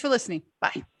 Thanks for listening.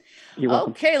 Bye. You're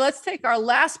welcome. Okay, let's take our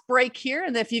last break here.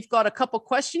 And if you've got a couple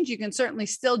questions, you can certainly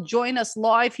still join us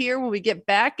live here when we get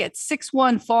back at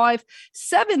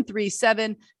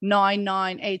 615-737-9986,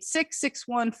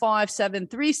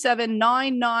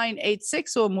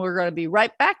 615-737-9986. And we're going to be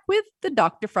right back with the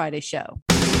Dr. Friday Show.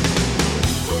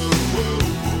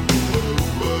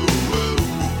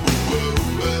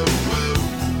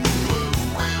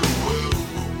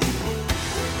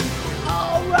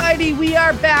 Alrighty, we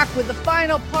are back with the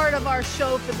final part of our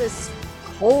show for this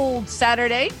cold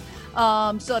Saturday.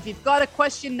 So if you've got a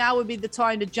question, now would be the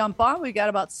time to jump on. We've got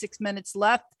about 6 minutes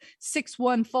left.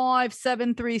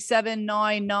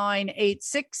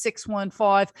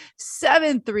 615-737-9986,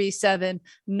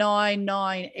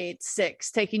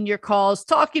 615-737-9986. Taking your calls,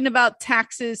 talking about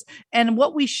taxes and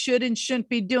what we should and shouldn't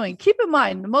be doing. Keep in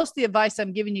mind, most of the advice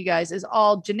I'm giving you guys is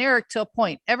all generic to a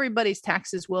point. Everybody's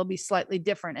taxes will be slightly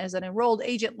different. As an enrolled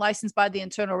agent licensed by the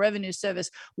Internal Revenue Service,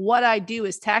 what I do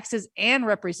is taxes and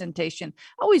representation.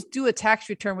 I always do to a tax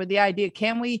return with the idea,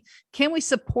 can we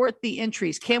support the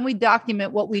entries? Can we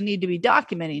document what we need to be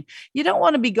documenting? You don't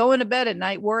want to be going to bed at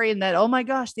night worrying that, oh my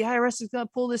gosh, the IRS is going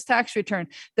to pull this tax return.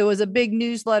 There was a big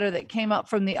newsletter that came up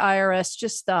from the IRS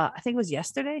just, I think it was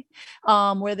yesterday,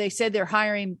 where they said they're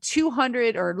hiring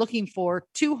 200 or looking for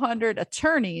 200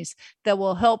 attorneys that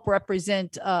will help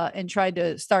represent and try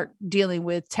to start dealing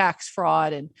with tax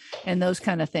fraud and those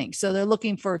kind of things. So they're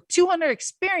looking for 200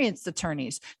 experienced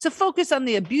attorneys to focus on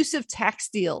the abusive tax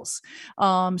deals.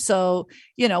 So,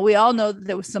 we all know that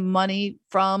there was some money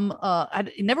from,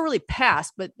 it never really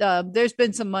passed, but there's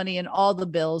been some money in all the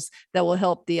bills that will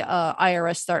help the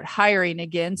IRS start hiring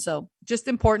again. So just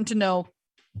important to know,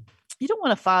 you don't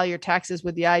want to file your taxes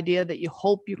with the idea that you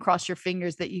hope, you cross your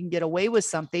fingers that you can get away with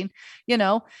something.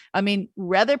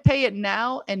 Rather pay it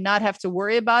now and not have to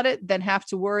worry about it than have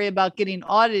to worry about getting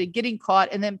audited, getting caught,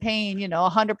 and then paying,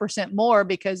 100% more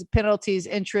because of penalties,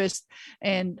 interest,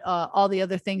 and all the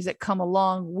other things that come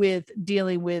along with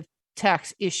dealing with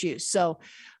tax issues. So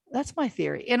that's my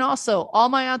theory. And also all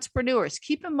my entrepreneurs,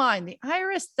 keep in mind, the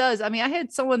IRS does. I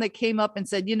had someone that came up and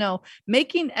said,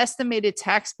 making estimated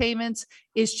tax payments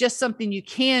is just something you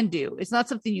can do. It's not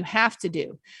something you have to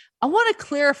do. I want to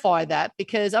clarify that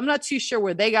because I'm not too sure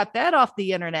where they got that off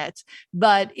the internet,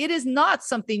 but it is not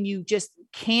something you just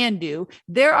can do.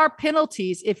 There are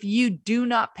penalties if you do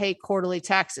not pay quarterly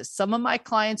taxes. Some of my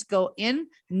clients go in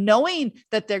knowing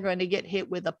that they're going to get hit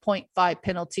with a 0.5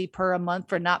 penalty per a month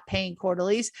for not paying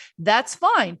quarterlies. That's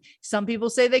fine. Some people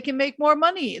say they can make more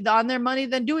money on their money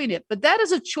than doing it, but that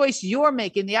is a choice you're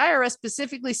making. The IRS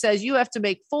specifically says you have to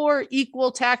make 4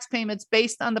 equal tax payments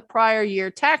based on the prior year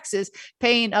taxes,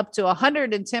 paying up to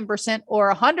 110%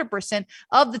 or 100%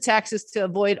 of the taxes to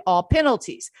avoid all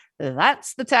penalties.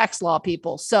 That's the tax law,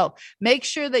 people. So make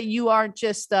sure that you aren't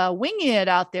just winging it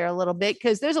out there a little bit,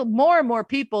 because there's more and more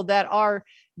people that are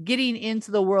getting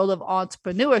into the world of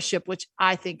entrepreneurship, which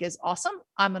I think is awesome.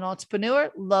 I'm an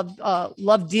entrepreneur,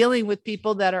 love dealing with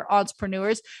people that are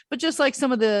entrepreneurs, but just like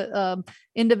some of the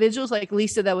individuals like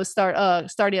Lisa that was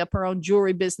starting up her own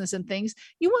jewelry business and things,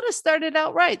 you want to start it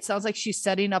out right. Sounds like she's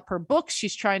setting up her books.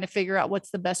 She's trying to figure out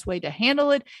what's the best way to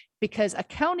handle it, because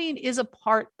accounting is a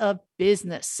part of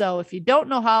business. So if you don't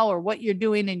know how or what you're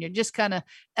doing and you're just kind of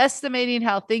estimating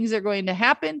how things are going to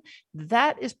happen,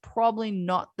 that is probably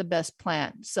not the best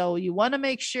plan. So you want to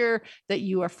make sure that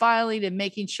you are filing and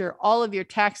making sure all of your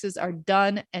taxes are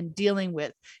done and dealing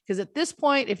with. Because at this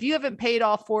point, if you haven't paid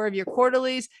all 4 of your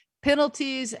quarterlies,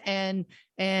 penalties and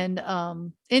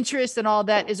interest and all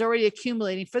that is already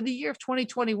accumulating. For the year of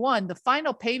 2021, the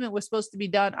final payment was supposed to be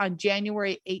done on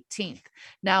January 18th.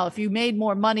 Now, if you made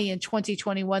more money in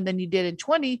 2021 than you did in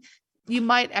 20, you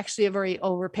might actually have already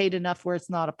overpaid enough where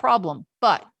it's not a problem.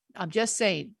 But I'm just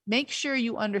saying, make sure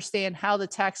you understand how the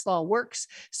tax law works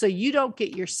so you don't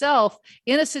get yourself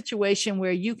in a situation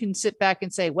where you can sit back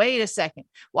and say, wait a second,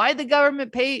 why did the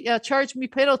government charge me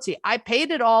penalty? I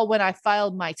paid it all when I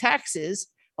filed my taxes.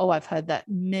 Oh, I've had that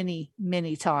many,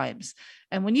 many times.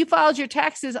 And when you filed your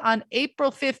taxes on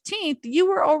April 15th, you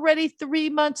were already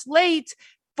 3 months late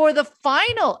for the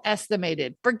final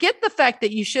estimated. Forget the fact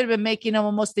that you should have been making them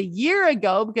almost a year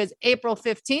ago, because April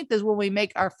 15th is when we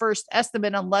make our first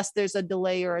estimate, unless there's a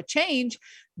delay or a change.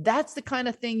 That's the kind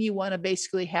of thing you want to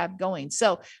basically have going.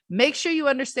 So make sure you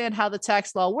understand how the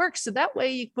tax law works, so that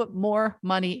way you put more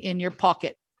money in your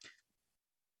pocket.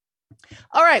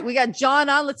 All right, we got John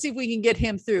on. Let's see if we can get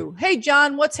him through. Hey,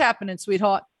 John, what's happening,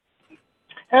 sweetheart?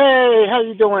 Hey, how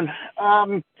you doing?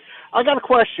 I got a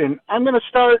question. I'm going to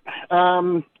start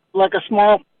like a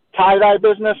small tie-dye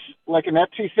business, like an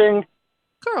Etsy thing.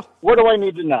 Cool. What do I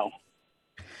need to know?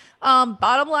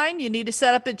 Bottom line, you need to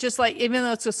set up it just like, even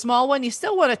though it's a small one, you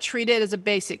still want to treat it as a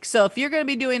basic. So if you're going to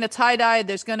be doing a tie-dye,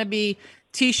 there's going to be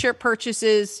t-shirt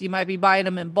purchases. You might be buying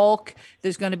them in bulk.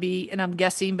 There's going to be, and I'm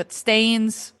guessing, but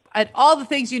stains, and all the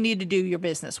things you need to do your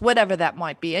business, whatever that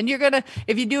might be. And you're going to,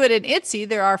 if you do it in Etsy,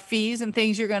 there are fees and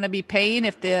things you're going to be paying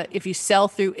if you sell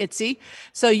through Etsy.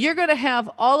 So you're going to have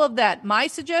all of that. My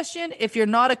suggestion, if you're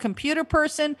not a computer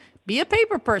person, be a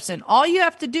paper person. All you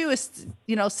have to do is,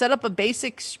 set up a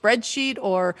basic spreadsheet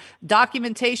or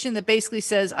documentation that basically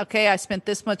says, okay, I spent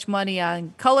this much money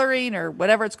on coloring or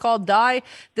whatever it's called, dye,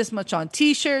 this much on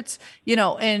t-shirts,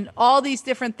 and all these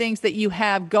different things that you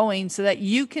have going, so that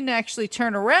you can actually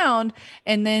turn around.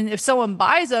 And then if someone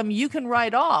buys them, you can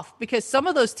write off, because some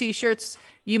of those t-shirts,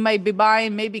 you might be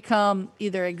buying may become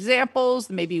either examples,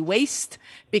 maybe waste,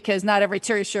 because not every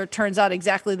t-shirt turns out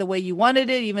exactly the way you wanted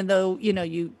it, even though,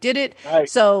 you did it. Right.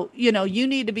 So, you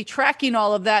need to be tracking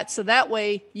all of that. So that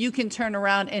way you can turn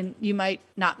around and you might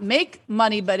not make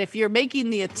money, but if you're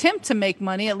making the attempt to make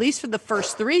money, at least for the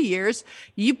first 3 years,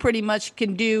 you pretty much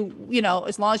can do,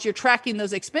 as long as you're tracking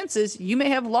those expenses, you may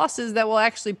have losses that will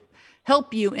actually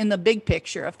help you in the big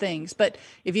picture of things. But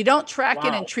if you don't track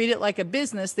it and treat it like a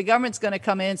business, the government's going to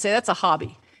come in and say, that's a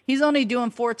hobby. He's only doing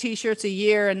 4 t-shirts a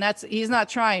year and he's not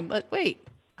trying. But wait,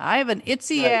 I have an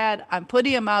Etsy ad. I'm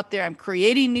putting them out there. I'm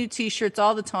creating new t-shirts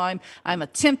all the time. I'm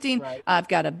attempting. I've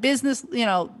got a business,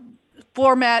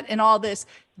 format and all this.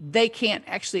 They can't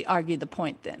actually argue the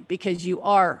point then, because you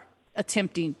are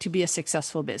attempting to be a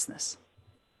successful business.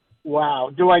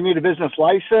 Wow. Do I need a business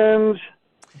license?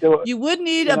 You would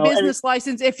need a business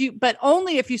license but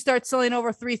only if you start selling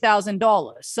over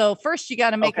 $3,000. So first you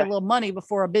got to make a little money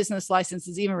before a business license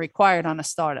is even required on a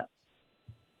startup.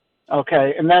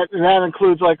 Okay. And that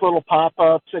includes like little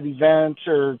pop-ups at events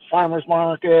or farmers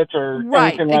markets or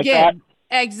anything like that?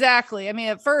 Exactly. I mean,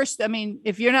 at first,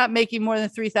 if you're not making more than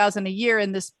 $3,000 a year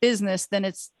in this business, then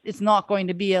it's not going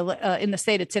to be in the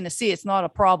state of Tennessee. It's not a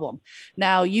problem.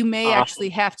 Now you may actually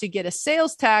have to get a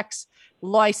sales tax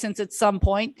license at some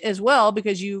point as well,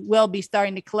 because you will be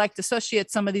starting to collect, especially at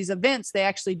some of these events. They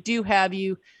actually do have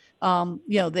you,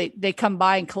 they come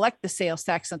by and collect the sales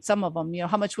tax on some of them.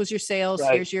 How much was your sales?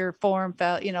 Right. Here's your form,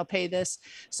 pay this.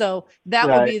 So that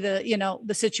would be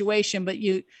the situation. But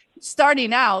you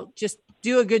starting out, just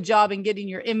do a good job in getting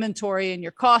your inventory and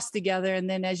your costs together. And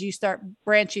then as you start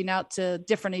branching out to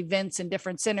different events and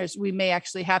different centers, we may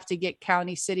actually have to get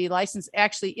county, city license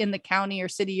actually in the county or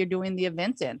city you're doing the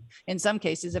event in some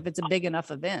cases, if it's a big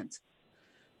enough event.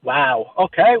 Wow.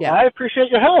 Okay. Yeah. Well, I appreciate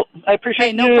your help. I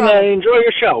appreciate you and I enjoy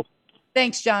your show.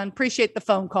 Thanks, John. Appreciate the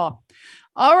phone call.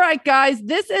 All right, guys,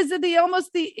 this is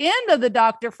almost the end of the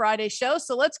Dr. Friday show.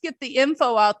 So let's get the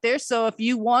info out there. So if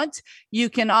you want, you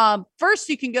can, first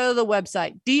you can go to the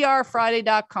website,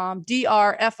 drfriday.com,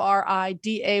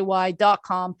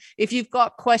 drfriday.com. If you've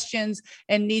got questions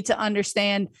and need to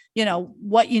understand,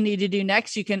 what you need to do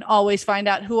next, you can always find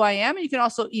out who I am. And you can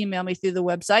also email me through the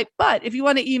website. But if you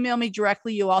want to email me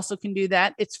directly, you also can do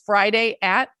that. It's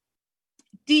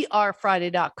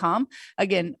Friday@drfriday.com.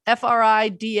 Again,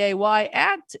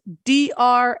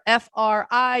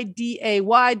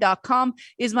 FRIDAY@drfriday.com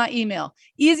is my email.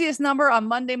 Easiest number on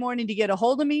Monday morning to get a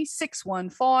hold of me,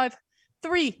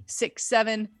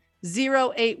 615-367-0819,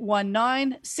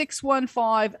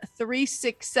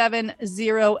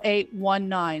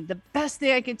 615-367-0819. The best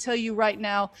thing I can tell you right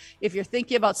now, if you're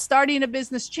thinking about starting a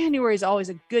business, January is always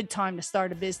a good time to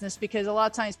start a business, because a lot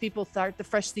of times people start the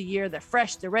fresh of the year, they're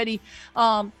fresh, they're ready.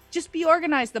 Just be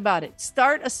organized about it.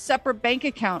 Start a separate bank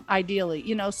account,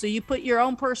 ideally, so you put your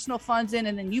own personal funds in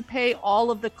and then you pay all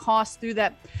of the costs through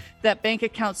that bank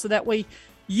account. So that way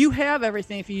you have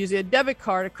everything. If you use a debit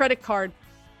card, a credit card,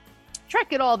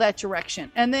 track it all that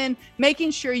direction. And then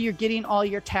making sure you're getting all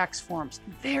your tax forms.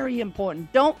 Very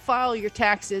important. Don't file your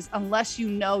taxes unless you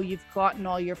know you've gotten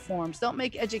all your forms. Don't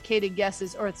make educated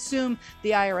guesses or assume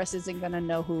the IRS isn't going to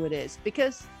know who it is,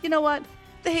 because you know what?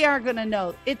 They are going to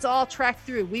know. It's all tracked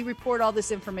through. We report all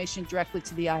this information directly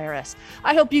to the IRS.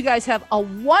 I hope you guys have a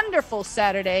wonderful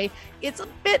Saturday. It's a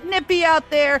bit nippy out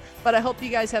there, but I hope you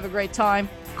guys have a great time.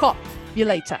 Call you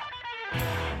later.